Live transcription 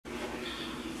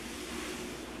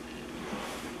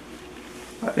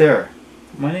Hi there,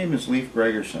 my name is Leif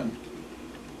Gregerson,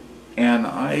 and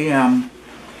I am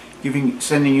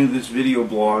sending you this video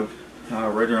blog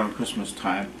right around Christmas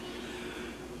time.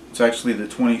 It's actually the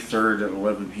 23rd at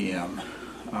 11 p.m.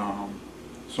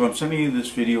 So I'm sending you this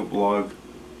video blog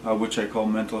which I call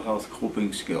Mental Health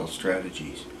Coping Skills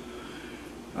Strategies.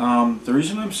 The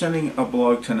reason I'm sending a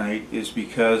blog tonight is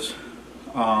because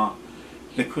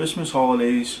the Christmas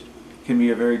holidays can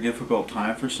be a very difficult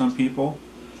time for some people.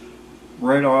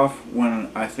 Right off,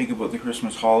 when I think about the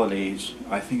Christmas holidays,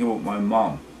 I think about my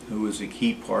mom, who was a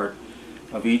key part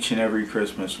of each and every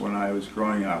Christmas when I was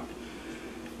growing up.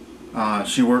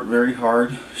 She worked very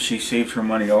hard. She saved her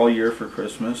money all year for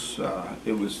Christmas.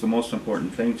 It was the most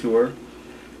important thing to her.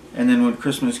 And then when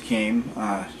Christmas came,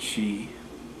 she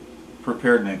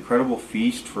prepared an incredible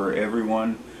feast for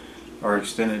everyone, our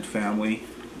extended family,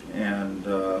 and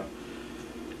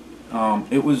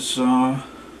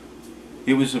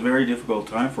it was a very difficult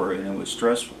time for her, and it was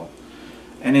stressful.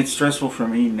 And it's stressful for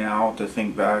me now to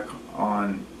think back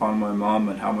on my mom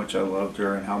and how much I loved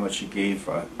her and how much she gave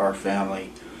our family,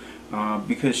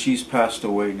 because she's passed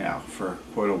away now for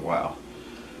quite a while.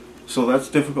 So that's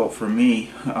difficult for me,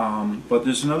 but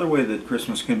there's another way that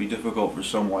Christmas can be difficult for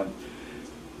someone.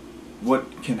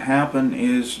 What can happen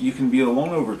is you can be alone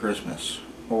over Christmas,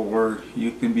 or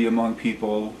you can be among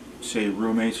people, say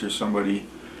roommates or somebody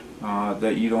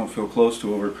that you don't feel close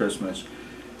to over Christmas.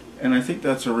 And I think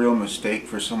that's a real mistake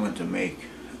for someone to make.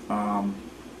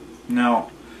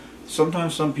 Now,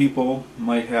 sometimes some people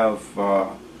might have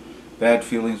bad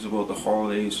feelings about the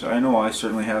holidays. I know I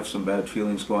certainly have some bad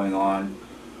feelings going on.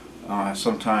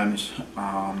 Sometimes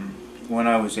when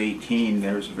I was 18,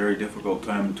 there was a very difficult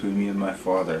time between me and my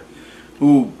father,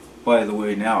 who, by the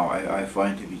way, now I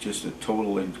find to be just a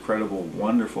total, incredible,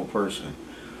 wonderful person.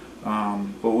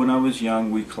 But when I was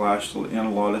young, we clashed in a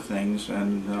lot of things,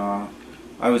 and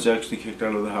I was actually kicked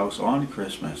out of the house on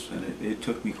Christmas, and it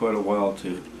took me quite a while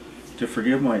to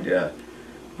forgive my dad.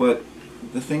 But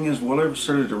the thing is, what I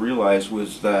started to realize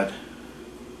was that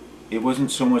it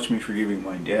wasn't so much me forgiving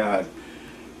my dad,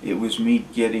 it was me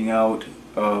getting out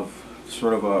of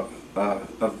sort of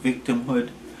a victimhood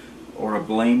or a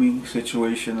blaming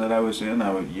situation that I was in.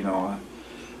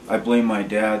 I blame my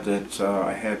dad that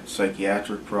I had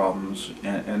psychiatric problems,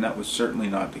 and that was certainly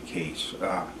not the case.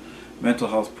 Mental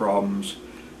health problems,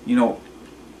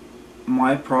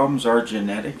 my problems are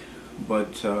genetic,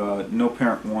 but no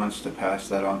parent wants to pass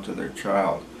that on to their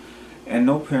child. And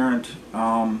no parent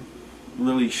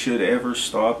really should ever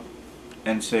stop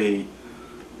and say,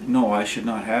 no, I should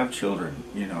not have children,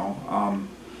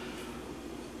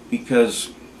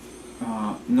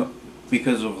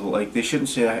 because of, like, they shouldn't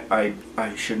say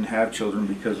I shouldn't have children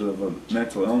because of a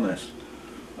mental illness,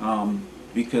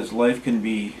 because life can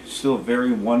be still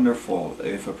very wonderful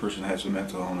if a person has a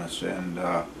mental illness, and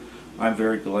I'm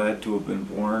very glad to have been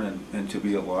born and to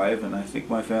be alive, and I think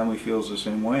my family feels the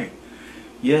same way.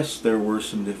 Yes, there were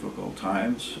some difficult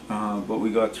times, but we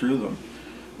got through them.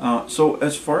 So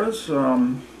as far as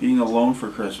being alone for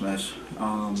Christmas,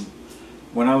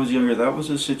 when I was younger, that was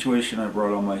a situation I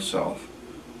brought on myself.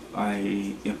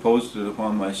 I imposed it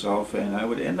upon myself, and I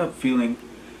would end up feeling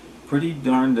pretty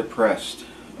darn depressed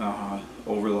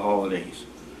over the holidays.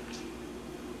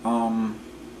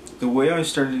 The way I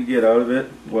started to get out of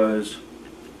it was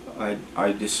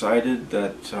I decided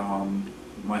that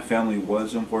my family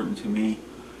was important to me,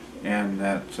 and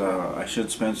that I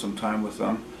should spend some time with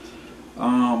them.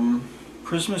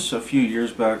 Christmas a few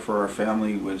years back for our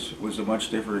family was a much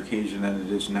different occasion than it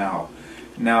is now.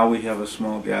 Now we have a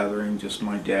small gathering, just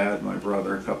my dad, my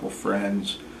brother, a couple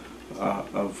friends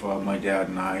of my dad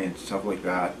and I, and stuff like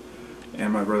that.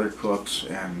 And my brother cooks,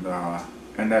 and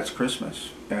that's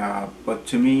Christmas. But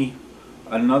to me,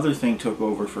 another thing took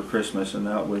over for Christmas, and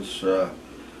that was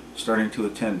starting to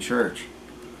attend church.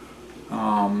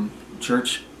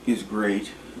 Church is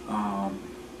great.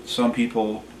 Some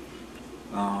people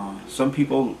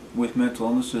with mental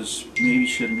illnesses maybe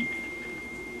shouldn't.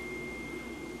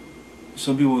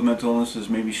 Some people with mental illnesses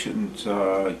maybe shouldn't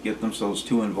get themselves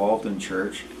too involved in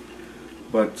church,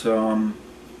 but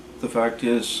the fact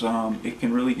is, it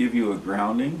can really give you a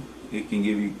grounding. It can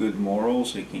give you good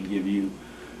morals. It can give you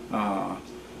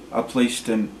a place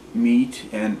to meet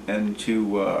and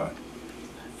to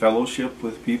fellowship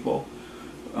with people.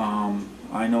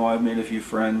 I know I've made a few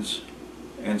friends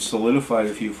and solidified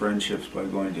a few friendships by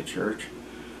going to church,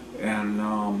 and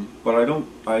but I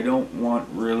don't want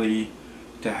really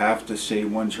to have to say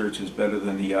one church is better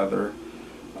than the other.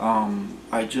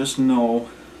 I just know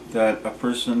that a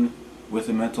person with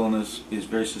a mental illness is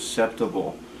very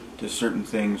susceptible to certain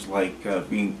things, like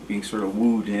being sort of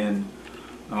wooed in,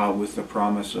 with the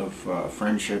promise of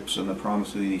friendships and the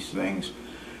promise of these things,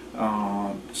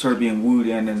 sort of being wooed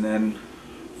in, and then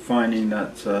finding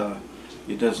that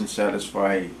it doesn't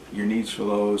satisfy your needs for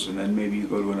those, and then maybe you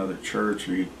go to another church,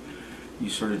 or you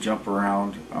sort of jump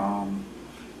around.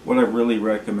 What I really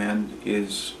recommend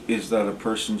is that a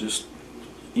person just,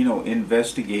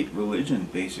 investigate religion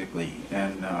basically,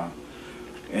 and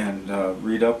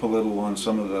read up a little on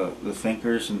some of the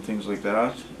thinkers and things like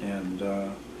that, and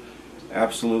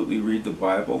absolutely read the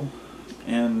Bible,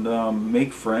 and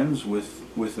make friends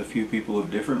with a few people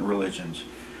of different religions.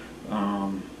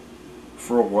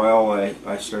 For a while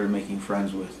I started making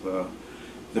friends with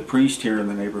the priest here in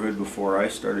the neighborhood before I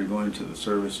started going to the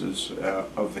services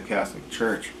of the Catholic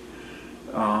Church.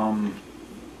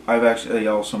 I've actually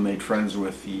also made friends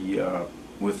with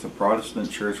the Protestant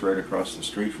church right across the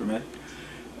street from it.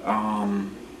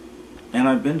 And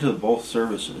I've been to both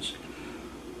services.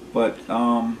 But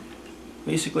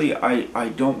basically I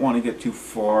don't want to get too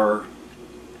far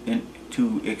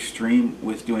too extreme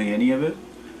with doing any of it.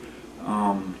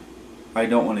 I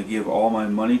don't want to give all my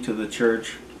money to the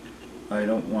church. I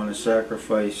don't want to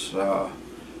sacrifice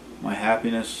my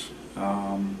happiness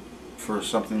for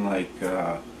something like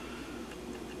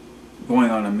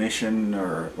going on a mission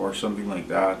or something like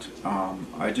that.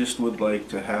 I just would like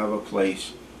to have a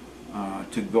place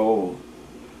to go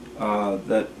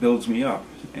that builds me up,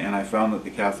 and I found that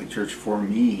the Catholic Church, for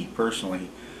me personally,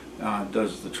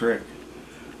 does the trick.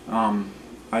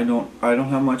 I don't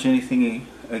have much anything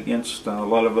against a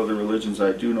lot of other religions.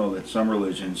 I do know that some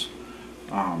religions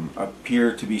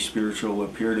appear to be spiritual,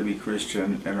 appear to be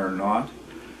Christian, and are not,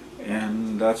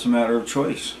 and that's a matter of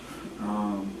choice.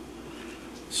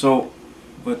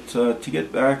 But to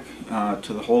get back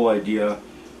to the whole idea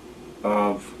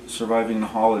of surviving the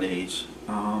holidays,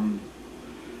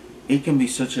 it can be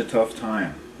such a tough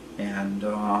time, and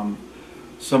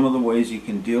some of the ways you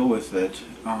can deal with it,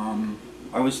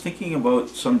 I was thinking about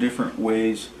some different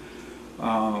ways.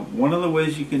 One of the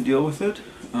ways you can deal with it,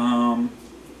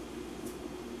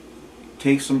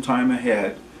 take some time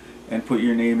ahead and put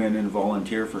your name in and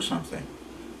volunteer for something.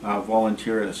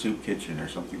 Volunteer at a soup kitchen or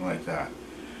something like that.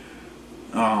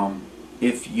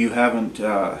 If you haven't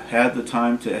had the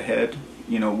time to ahead,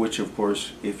 which of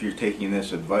course, if you're taking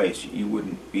this advice, you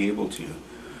wouldn't be able to,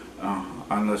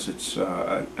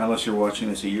 unless you're watching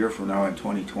this a year from now in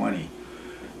 2020.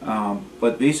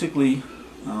 But basically,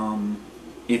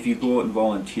 if you go out and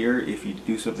volunteer, if you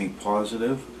do something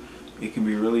positive, it can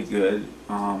be really good.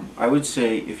 I would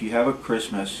say if you have a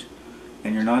Christmas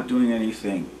and you're not doing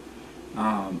anything,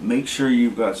 make sure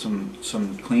you've got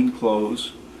some clean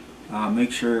clothes.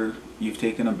 Make sure you've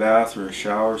taken a bath or a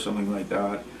shower or something like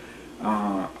that.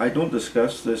 I don't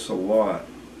discuss this a lot,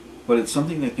 but it's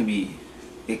something that can be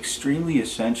extremely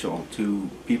essential to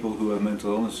people who have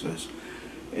mental illnesses,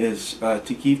 is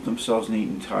to keep themselves neat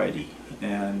and tidy,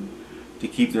 and to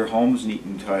keep their homes neat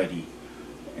and tidy.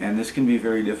 And this can be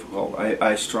very difficult.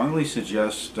 I strongly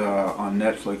suggest on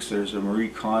Netflix there's a Marie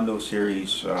Kondo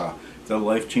series, The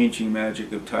Life-Changing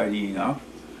Magic of Tidying Up.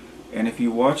 And if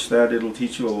you watch that, it'll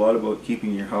teach you a lot about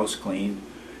keeping your house clean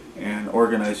and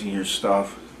organizing your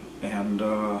stuff. And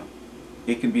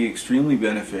it can be extremely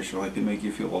beneficial. It can make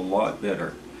you feel a lot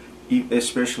better,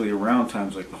 especially around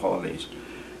times like the holidays.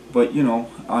 But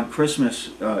on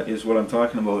Christmas is what I'm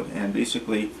talking about, and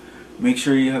basically make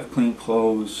sure you have clean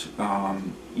clothes.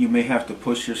 You may have to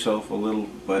push yourself a little,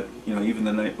 but even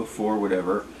the night before,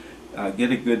 whatever.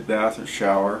 Get a good bath or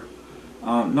shower.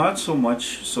 Not so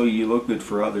much so you look good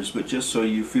for others, but just so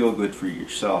you feel good for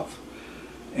yourself.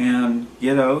 And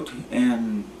get out,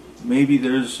 and maybe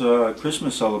there's a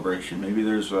Christmas celebration. Maybe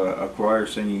there's a choir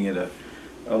singing at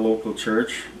a local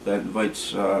church that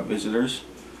invites visitors.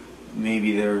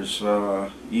 Maybe there's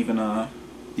even a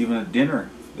dinner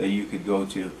that you could go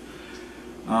to.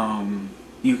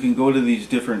 You can go to these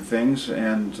different things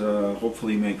and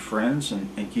hopefully make friends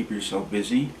and keep yourself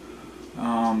busy.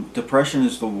 Depression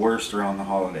is the worst around the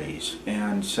holidays,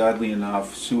 and sadly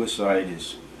enough, suicide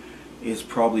is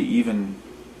probably even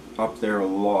up there a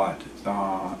lot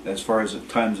as far as the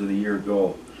times of the year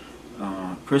go.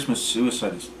 Christmas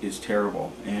suicide is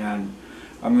terrible, and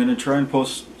I'm going to try and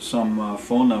post some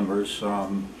phone numbers.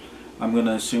 I'm going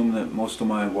to assume that most of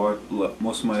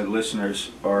my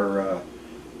listeners are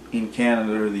in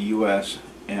Canada or the U.S.,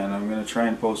 and I'm going to try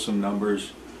and post some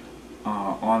numbers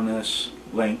on this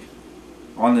link,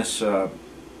 on this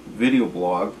video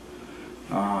blog,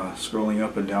 scrolling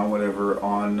up and down, whatever,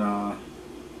 on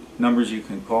numbers you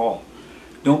can call.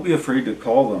 Don't be afraid to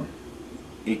call them.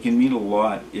 It can mean a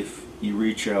lot if you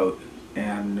reach out,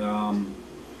 and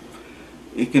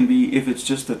it can be, if it's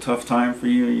just a tough time for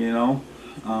you,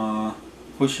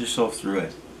 push yourself through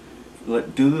it.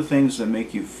 Do the things that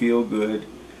make you feel good,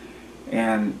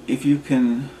 and if you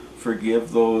can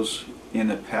forgive those in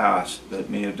the past that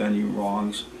may have done you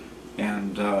wrongs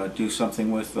and do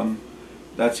something with them,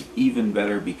 that's even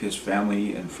better, because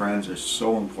family and friends are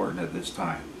so important at this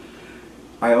time.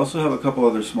 I also have a couple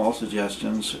other small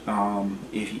suggestions.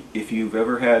 If you've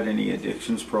ever had any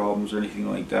addictions problems or anything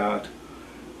like that,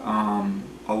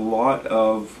 a lot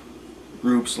of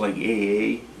groups like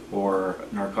AA or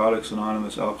Narcotics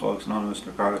Anonymous, Alcoholics Anonymous,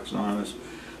 Narcotics Anonymous,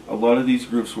 a lot of these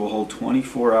groups will hold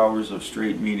 24 hours of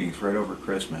straight meetings right over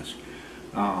Christmas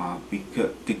to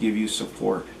give you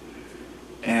support.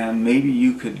 And maybe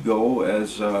you could go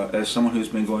as someone who's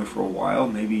been going for a while.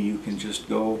 Maybe you can just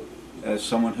go as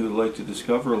someone who would like to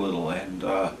discover a little. And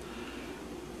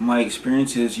my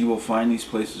experience is you will find these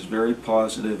places very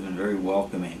positive and very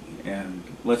welcoming. And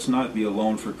let's not be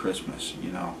alone for Christmas,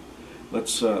 you know.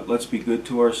 Let's be good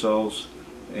to ourselves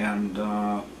and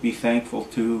be thankful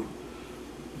to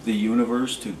the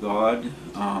universe, to God,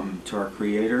 to our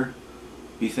Creator.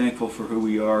 Be thankful for who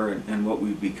we are and what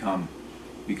we've become,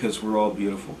 because we're all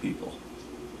beautiful people.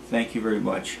 Thank you very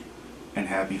much, and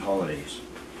happy holidays.